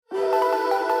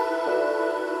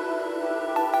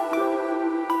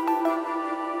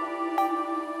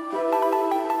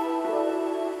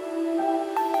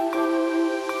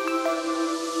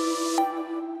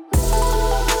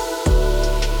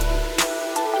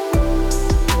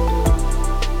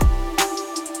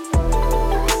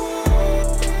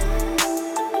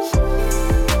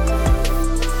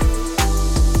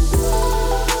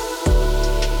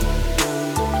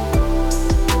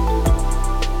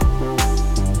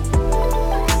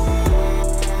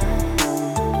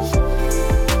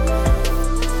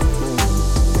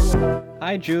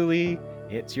Hi, Julie.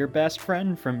 It's your best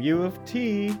friend from U of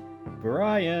T,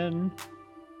 Brian.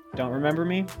 Don't remember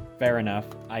me? Fair enough.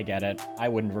 I get it. I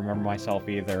wouldn't remember myself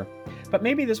either. But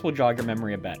maybe this will jog your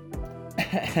memory a bit.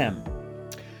 Ahem.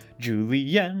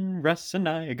 Julian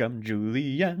Rassenigam,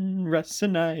 Julian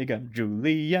Rassenigam,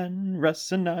 Julian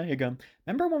Rassenigam.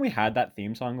 Remember when we had that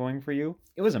theme song going for you?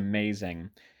 It was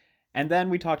amazing. And then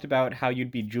we talked about how you'd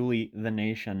be Julie the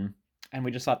Nation, and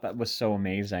we just thought that was so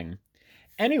amazing.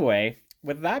 Anyway,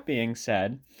 with that being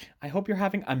said, I hope you're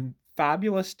having a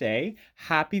fabulous day.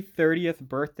 Happy 30th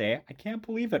birthday. I can't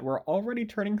believe it. We're already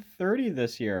turning 30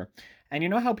 this year. And you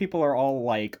know how people are all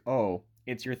like, oh,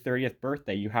 it's your 30th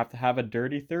birthday. You have to have a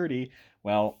dirty 30.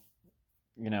 Well,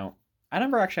 I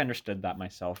never actually understood that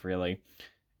myself, really.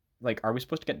 Like, are we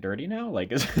supposed to get dirty now?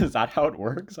 Like, is that how it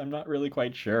works? I'm not really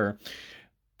quite sure.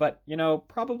 But,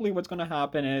 probably what's going to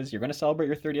happen is you're going to celebrate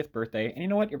your 30th birthday, and you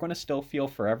know what? You're going to still feel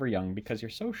forever young because you're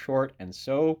so short and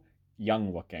so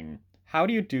young looking. How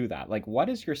do you do that? Like, what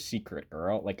is your secret,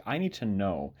 girl? Like, I need to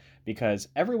know because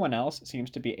everyone else seems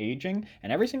to be aging,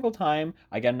 and every single time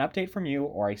I get an update from you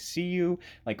or I see you,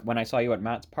 like when I saw you at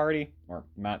Matt's party or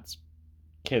Matt's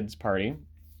kids' party,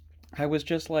 I was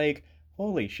just like,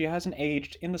 holy, she hasn't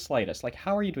aged in the slightest. Like,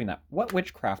 how are you doing that? What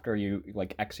witchcraft are you,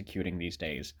 like, executing these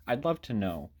days? I'd love to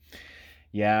know.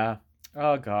 Yeah.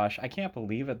 Oh, gosh. I can't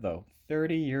believe it, though.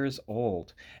 30 years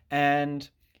old. And,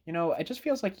 it just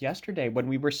feels like yesterday when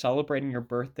we were celebrating your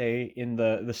birthday in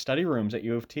the study rooms at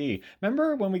U of T.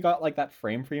 Remember when we got, like, that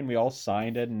frame for you and we all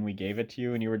signed it and we gave it to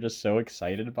you and you were just so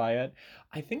excited by it?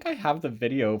 I think I have the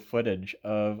video footage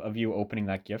of you opening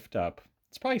that gift up.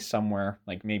 It's probably somewhere,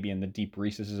 like maybe in the deep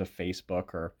recesses of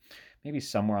Facebook or maybe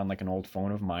somewhere on like an old phone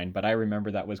of mine. But I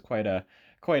remember that was quite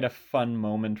a fun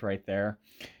moment right there.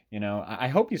 I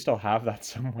hope you still have that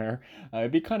somewhere.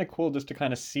 It'd be kind of cool just to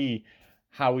kind of see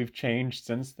how we've changed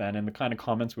since then and the kind of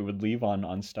comments we would leave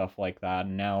on stuff like that.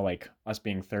 And now like us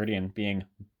being 30 and being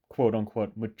quote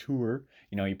unquote mature.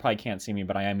 You probably can't see me,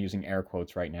 but I am using air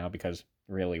quotes right now because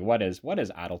really, what is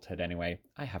adulthood anyway?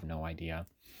 I have no idea.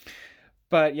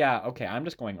 But yeah, okay, I'm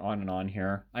just going on and on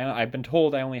here. I've been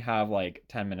told I only have like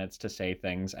 10 minutes to say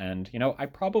things, and I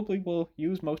probably will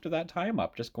use most of that time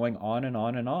up just going on and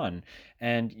on and on.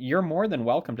 And you're more than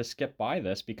welcome to skip by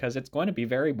this because it's going to be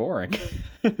very boring.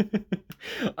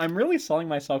 I'm really selling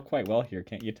myself quite well here,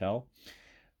 can't you tell?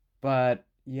 But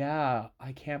yeah,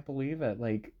 I can't believe it.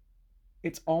 Like,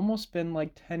 it's almost been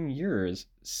like 10 years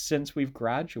since we've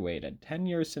graduated, 10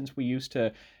 years since we used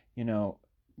to, you know,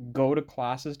 go to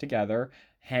classes together,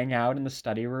 hang out in the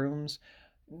study rooms.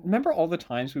 Remember all the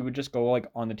times we would just go like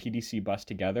on the TDC bus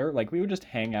together? Like we would just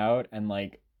hang out and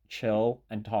like chill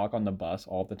and talk on the bus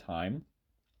all the time.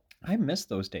 I miss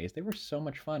those days. They were so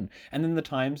much fun. And then the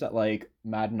times that like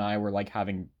Matt and I were like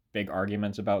having big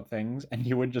arguments about things and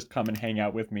you would just come and hang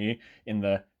out with me in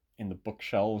the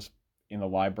bookshelves in the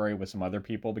library with some other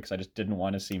people because I just didn't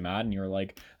want to see Matt and you were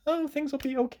like, "Oh, things will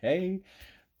be okay."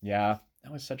 Yeah,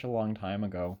 that was such a long time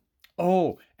ago.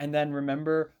 Oh, and then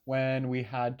remember when we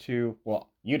had to, well,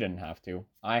 you didn't have to.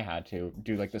 I had to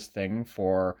do like this thing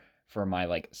for my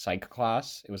like psych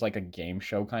class. It was like a game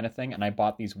show kind of thing, and I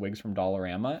bought these wigs from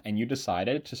Dollarama, and you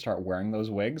decided to start wearing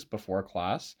those wigs before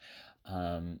class.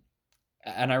 Um,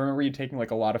 and I remember you taking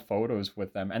like a lot of photos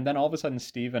with them, and then all of a sudden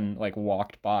Steven like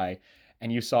walked by,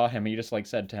 and you saw him, and you just like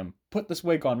said to him, "Put this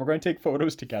wig on. We're going to take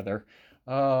photos together."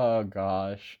 Oh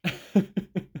gosh.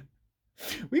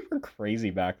 We were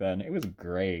crazy back then. It was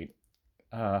great.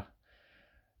 Uh,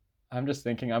 I'm just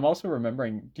thinking, I'm also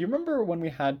remembering, do you remember when we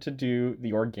had to do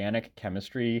the organic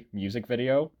chemistry music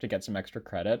video to get some extra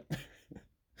credit?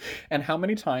 And how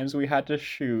many times we had to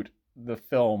shoot the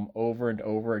film over and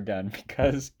over again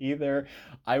because either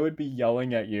I would be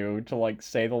yelling at you to like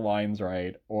say the lines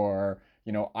right, or,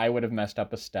 I would have messed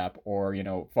up a step, or,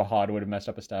 Fahad would have messed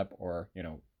up a step, or,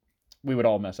 we would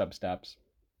all mess up steps.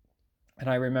 And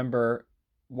I remember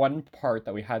one part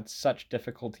that we had such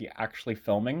difficulty actually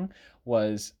filming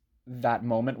was that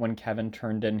moment when Kevin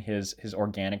turned in his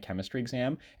organic chemistry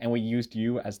exam and we used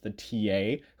you as the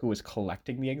TA who was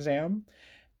collecting the exam.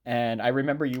 And I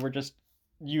remember you were just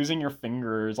using your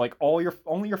fingers, like all your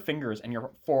only your fingers and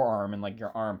your forearm and like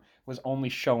your arm was only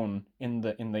shown in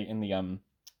the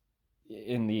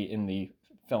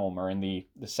film or in the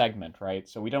segment, right?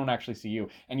 So we don't actually see you.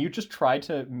 And you just try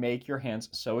to make your hands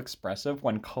so expressive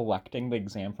when collecting the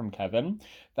exam from Kevin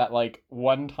that like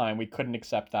one time we couldn't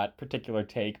accept that particular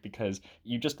take because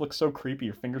you just look so creepy.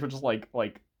 Your fingers were just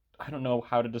like I don't know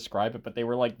how to describe it, but they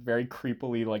were like very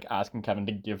creepily like asking Kevin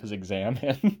to give his exam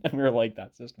in, and we were like,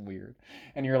 that's just weird.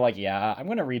 And you're like, yeah, I'm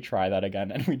gonna retry that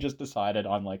again. And we just decided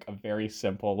on like a very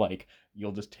simple, like,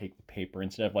 you'll just take the paper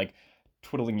instead of like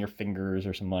twiddling your fingers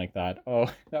or something like that.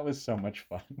 Oh, that was so much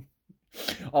fun.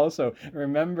 Also,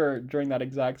 remember during that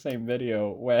exact same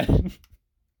video when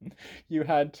you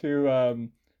had to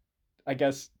I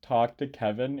guess talk to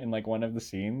Kevin in like one of the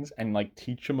scenes and like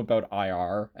teach him about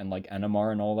IR and like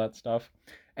NMR and all that stuff.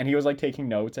 And he was like taking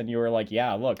notes and you were like,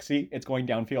 yeah, look, see, it's going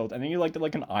downfield. And then you like did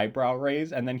like an eyebrow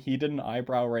raise and then he did an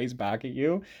eyebrow raise back at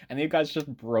you. And then you guys just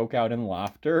broke out in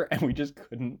laughter and we just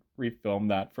couldn't refilm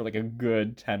that for like a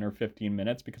good 10 or 15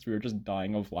 minutes because we were just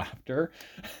dying of laughter.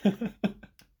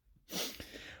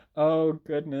 Oh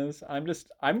goodness.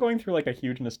 I'm going through like a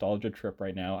huge nostalgia trip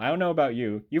right now. I don't know about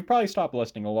you. You've probably stopped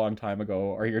listening a long time ago,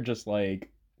 or you're just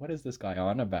like, what is this guy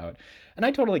on about? And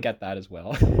I totally get that as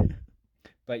well.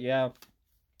 But yeah,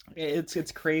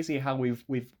 it's crazy how we've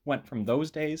went from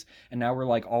those days and now we're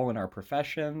like all in our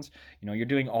professions. You're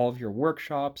doing all of your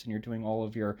workshops and you're doing all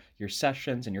of your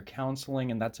sessions and your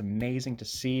counseling, and that's amazing to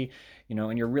see.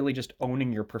 And you're really just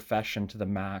owning your profession to the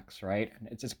max, right? And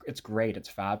it's great. It's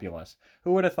fabulous.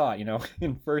 Who would have thought,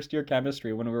 in first year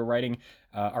chemistry when we were writing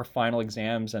our final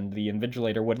exams and the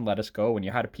invigilator wouldn't let us go and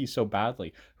you had to pee so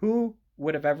badly, who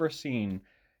would have ever seen,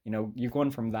 you're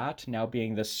going from that to now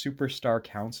being this superstar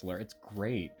counselor. It's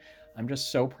great. I'm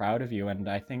just so proud of you. And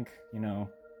I think,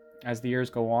 as the years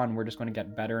go on, we're just going to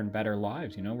get better and better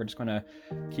lives. We're just going to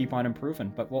keep on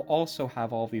improving. But we'll also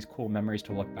have all these cool memories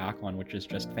to look back on, which is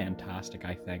just fantastic,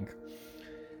 I think.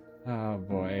 Oh,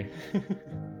 boy.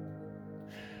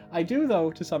 I do,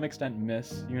 though, to some extent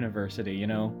miss university,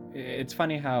 It's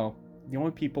funny how the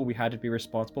only people we had to be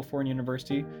responsible for in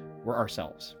university were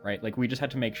ourselves, right? Like, we just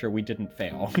had to make sure we didn't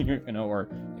fail, or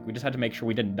like, we just had to make sure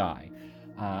we didn't die.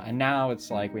 And now it's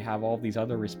like we have all these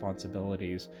other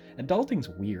responsibilities. Adulting's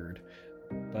weird,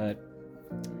 but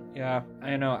yeah,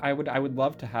 I know. I would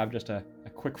love to have just a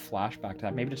quick flashback to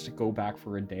that. Maybe just to go back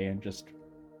for a day and just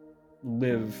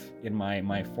live in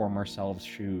my former self's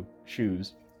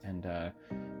shoes and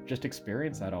just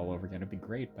experience that all over again. It'd be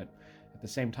great. But at the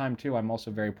same time, too, I'm also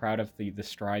very proud of the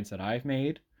strides that I've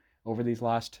made over these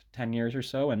last 10 years or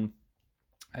so. And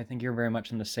I think you're very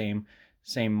much in the same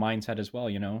mindset as well,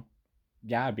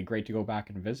 Yeah, it'd be great to go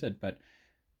back and visit, but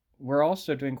we're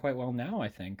also doing quite well now, I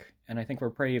think. And I think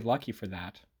we're pretty lucky for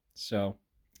that. So,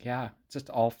 yeah, it's just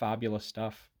all fabulous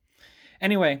stuff.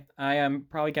 Anyway, I am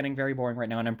probably getting very boring right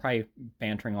now, and I'm probably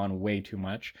bantering on way too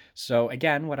much. So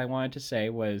again, what I wanted to say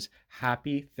was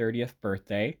happy 30th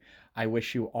birthday. I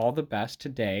wish you all the best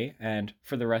today and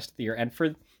for the rest of the year and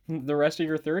for the rest of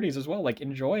your 30s as well. Like,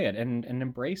 enjoy it and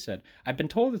embrace it. I've been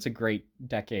told it's a great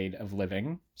decade of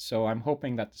living, so I'm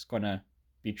hoping that's going to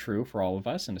be true for all of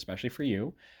us and especially for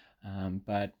you.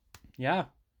 But yeah,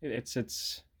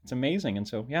 it's amazing. And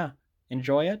so, yeah,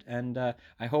 enjoy it. And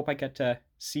I hope I get to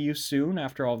see you soon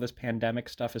after all this pandemic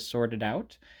stuff is sorted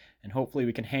out. And hopefully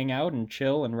we can hang out and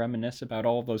chill and reminisce about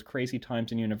all of those crazy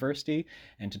times in university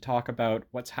and to talk about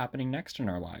what's happening next in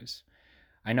our lives.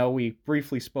 I know we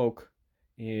briefly spoke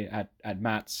at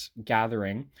Matt's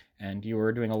gathering, and you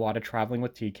were doing a lot of traveling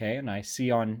with TK, and I see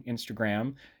on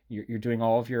Instagram you're doing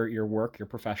all of your work, your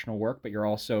professional work, but you're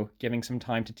also giving some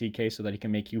time to TK so that he can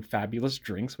make you fabulous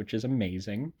drinks, which is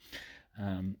amazing.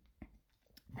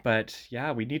 But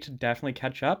yeah, we need to definitely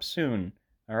catch up soon.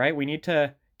 All right, we need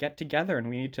to get together and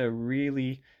we need to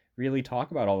really, really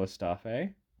talk about all this stuff, eh?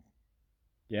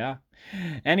 Yeah.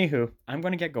 Anywho, I'm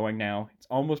going to get going now. It's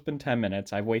almost been 10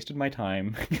 minutes. I've wasted my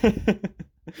time,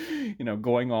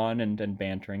 going on and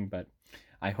bantering, but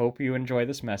I hope you enjoy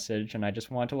this message. And I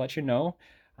just want to let you know,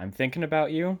 I'm thinking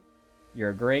about you.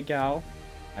 You're a great gal.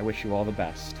 I wish you all the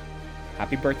best.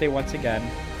 Happy birthday once again.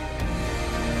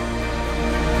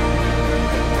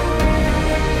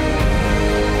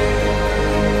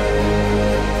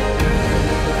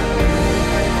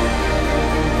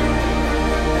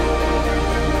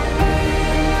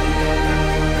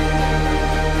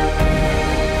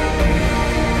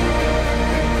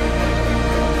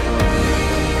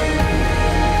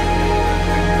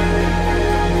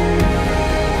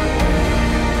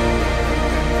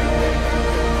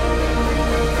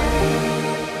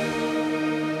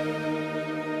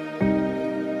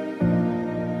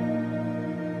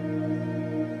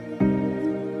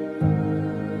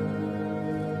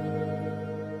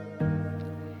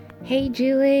 Hey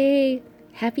Julie,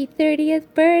 happy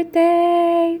 30th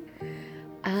birthday!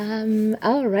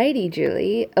 Alrighty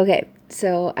Julie. Okay,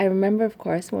 So I remember, of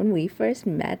course, when we first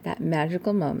met, that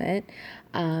magical moment.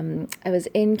 I was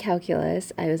in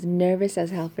calculus. I was nervous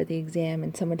as hell for the exam,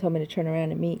 and someone told me to turn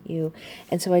around and meet you.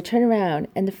 And so I turn around,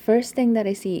 and the first thing that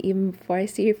I see, even before I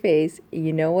see your face,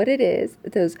 you know what it is?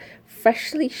 Those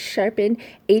freshly sharpened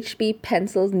HB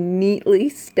pencils, neatly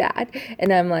stacked.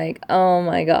 And I'm like, oh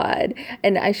my God.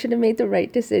 And I should have made the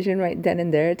right decision right then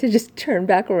and there to just turn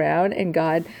back around. And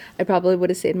God, I probably would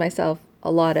have saved myself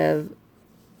a lot of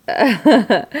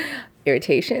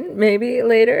irritation maybe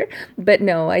later, but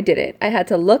no, I didn't. I had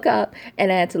to look up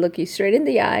and I had to look you straight in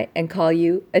the eye and call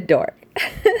you a dork.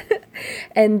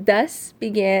 And thus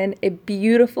began a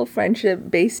beautiful friendship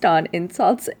based on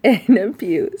insults and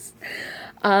abuse.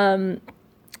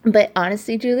 But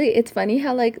honestly, Julie, it's funny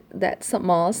how like that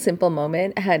small, simple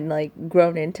moment had like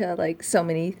grown into like so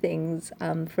many things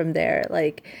from there.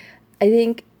 Like, I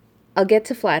think I'll get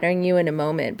to flattering you in a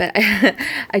moment, but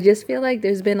I just feel like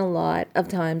there's been a lot of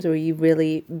times where you've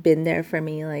really been there for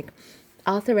me, like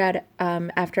all throughout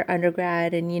after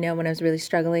undergrad. And, you know, when I was really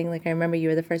struggling, like I remember you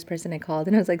were the first person I called,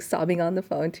 and I was like sobbing on the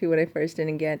phone too when I first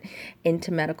didn't get into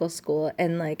medical school.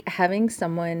 And like having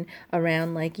someone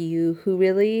around like you who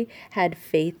really had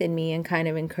faith in me and kind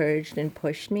of encouraged and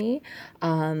pushed me,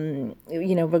 you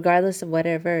know, regardless of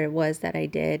whatever it was that I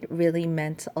did, really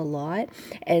meant a lot.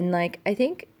 And like, I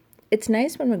think it's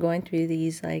nice when we're going through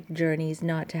these like journeys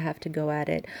not to have to go at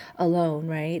it alone,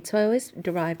 right? So I always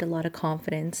derived a lot of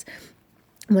confidence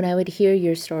when I would hear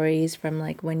your stories from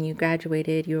like when you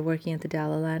graduated, you were working at the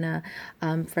Dalai Lama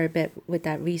for a bit with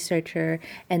that researcher,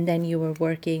 and then you were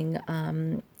working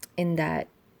in that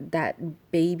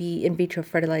baby in vitro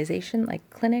fertilization like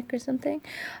clinic or something,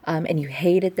 and you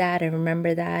hated that. I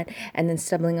remember that. And then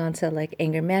stumbling onto like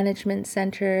anger management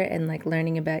center and like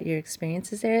learning about your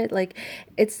experiences there. Like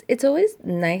it's always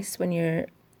nice when you're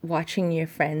watching your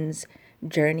friends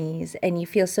journeys and you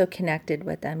feel so connected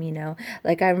with them, you know.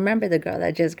 Like I remember the girl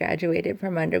that just graduated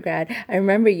from undergrad. I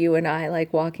remember you and I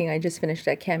like walking. I just finished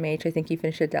at CAMH. I think you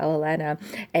finished at Dalai Lama,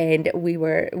 and we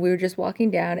were just walking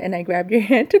down, and I grabbed your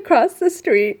hand to cross the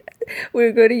street. We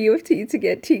were going to U of T to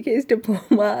get TK's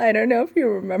diploma. I don't know if you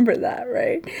remember that,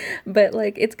 right? But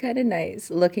like it's kind of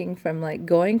nice looking from like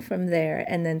going from there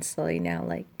and then slowly now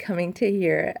like coming to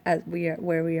here as we are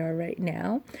where we are right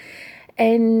now.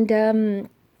 And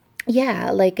yeah,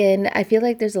 like, and I feel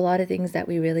like there's a lot of things that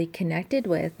we really connected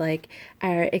with, like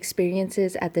our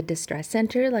experiences at the distress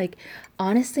center. Like,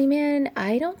 honestly, man,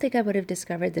 I don't think I would have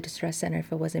discovered the distress center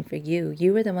if it wasn't for you.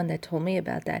 You were the one that told me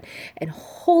about that. And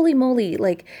holy moly,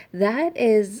 like, that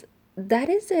is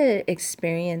an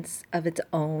experience of its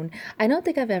own. I don't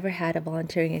think I've ever had a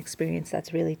volunteering experience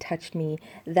that's really touched me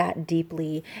that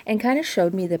deeply and kind of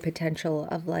showed me the potential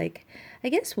of like, I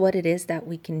guess what it is that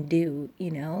we can do, you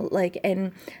know, like,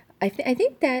 and I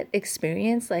think that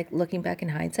experience, like looking back in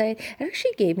hindsight, it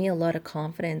actually gave me a lot of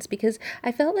confidence because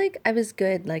I felt like I was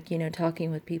good, like, you know,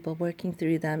 talking with people, working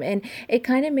through them. And it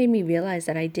kind of made me realize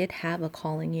that I did have a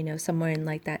calling, you know, somewhere in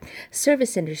like that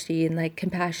service industry and like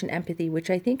compassion, empathy,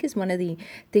 which I think is one of the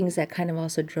things that kind of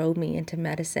also drove me into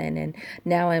medicine. And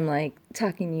now I'm like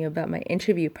talking to you about my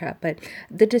interview prep. But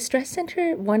the distress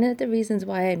center, one of the reasons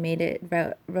why I made it,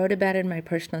 wrote about it in my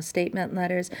personal statement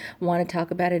letters, want to talk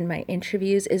about it in my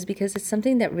interviews is because it's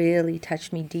something that really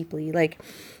touched me deeply. Like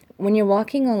when you're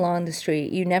walking along the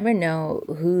street, you never know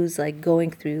who's like going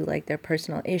through like their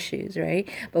personal issues, right?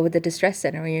 But with the distress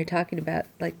center, when you're talking about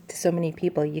like so many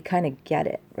people, you kind of get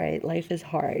it, right? Life is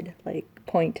hard, like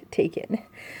point taken.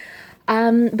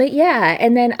 But yeah,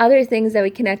 and then other things that we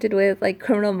connected with, like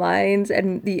Criminal Minds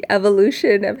and the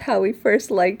evolution of how we first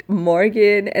liked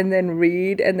Morgan and then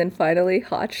Reed and then finally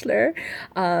Hotchler,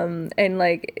 and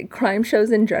like crime shows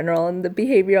in general and the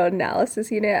behavioral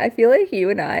analysis unit. I feel like you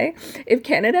and I, if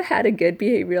Canada had a good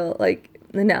behavioral like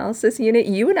analysis unit,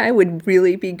 you and I would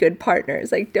really be good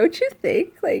partners. Like, don't you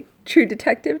think? Like, true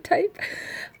detective type.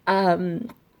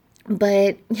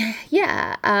 But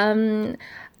yeah,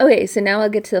 okay, so now I'll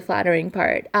get to the flattering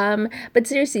part. But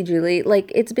seriously, Julie,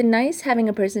 like it's been nice having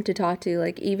a person to talk to,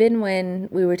 like even when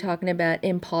we were talking about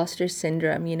imposter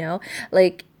syndrome, you know,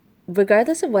 like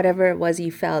regardless of whatever it was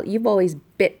you felt, you've always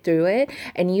bit through it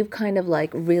and you've kind of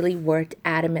like really worked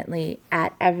adamantly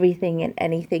at everything and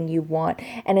anything you want.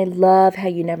 And I love how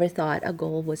you never thought a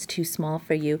goal was too small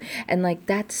for you. And like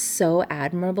that's so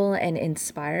admirable and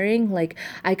inspiring. Like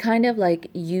I kind of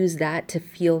like use that to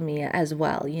fuel me as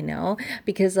well, you know,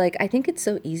 because like I think it's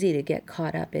so easy to get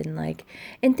caught up in like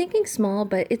in thinking small,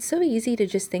 but it's so easy to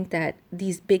just think that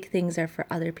these big things are for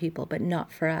other people but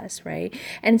not for us, right?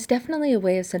 And it's definitely a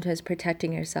way of sometimes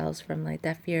protecting ourselves from like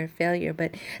that fear of failure. But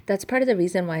But that's part of the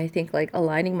reason why I think like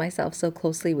aligning myself so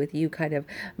closely with you kind of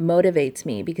motivates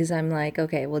me, because I'm like,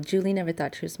 okay, well, Julie never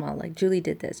thought she was small. Like Julie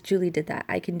did this, Julie did that.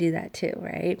 I can do that too,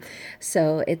 right?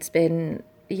 So it's been,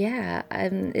 yeah,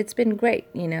 it's been great,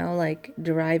 like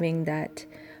deriving that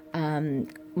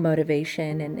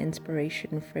motivation and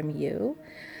inspiration from you.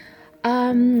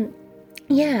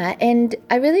 Yeah, and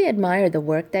I really admire the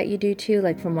work that you do too.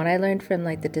 Like from what I learned from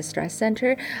like the distress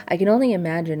center, I can only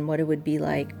imagine what it would be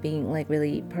like being like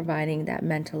really providing that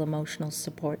mental emotional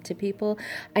support to people.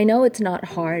 I know it's not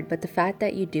hard, but the fact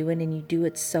that you do it and you do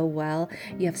it so well,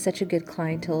 you have such a good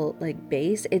clientele like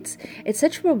base. It's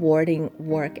such rewarding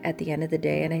work at the end of the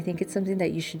day, and I think it's something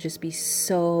that you should just be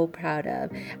so proud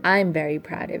of. I'm very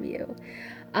proud of you.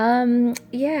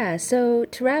 Yeah, so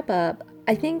to wrap up,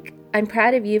 I think I'm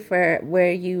proud of you for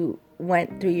where you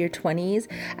went through your 20s.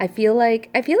 I feel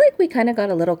like we kind of got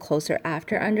a little closer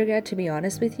after undergrad, to be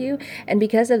honest with you. And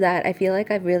because of that, I feel like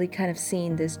I've really kind of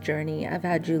seen this journey of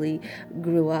how Julie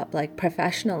grew up like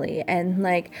professionally. And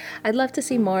like I'd love to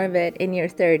see more of it in your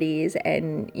 30s,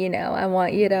 and I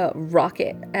want you to rock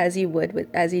it as you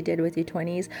did with your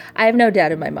 20s. I have no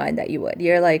doubt in my mind that you would.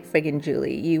 You're like friggin'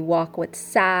 Julie. You walk with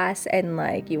sass and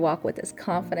like you walk with this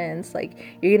confidence. Like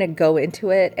you're going to go into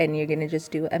it and you're going to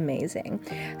just do amazing.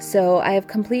 So I have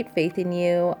complete faith in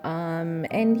you.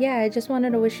 And yeah, I just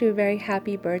wanted to wish you a very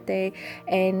happy birthday.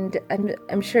 And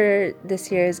I'm sure this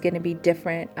year is going to be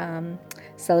different,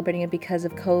 celebrating it because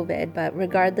of COVID. But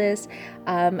regardless,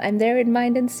 I'm there in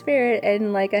mind and spirit.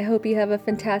 And like, I hope you have a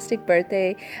fantastic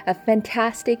birthday, a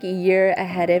fantastic year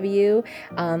ahead of you.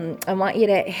 I want you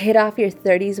to hit off your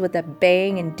 30s with a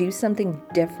bang and do something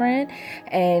different.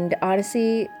 And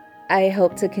honestly, I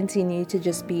hope to continue to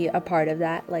just be a part of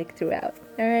that like throughout.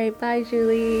 All right, bye,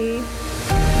 Julie.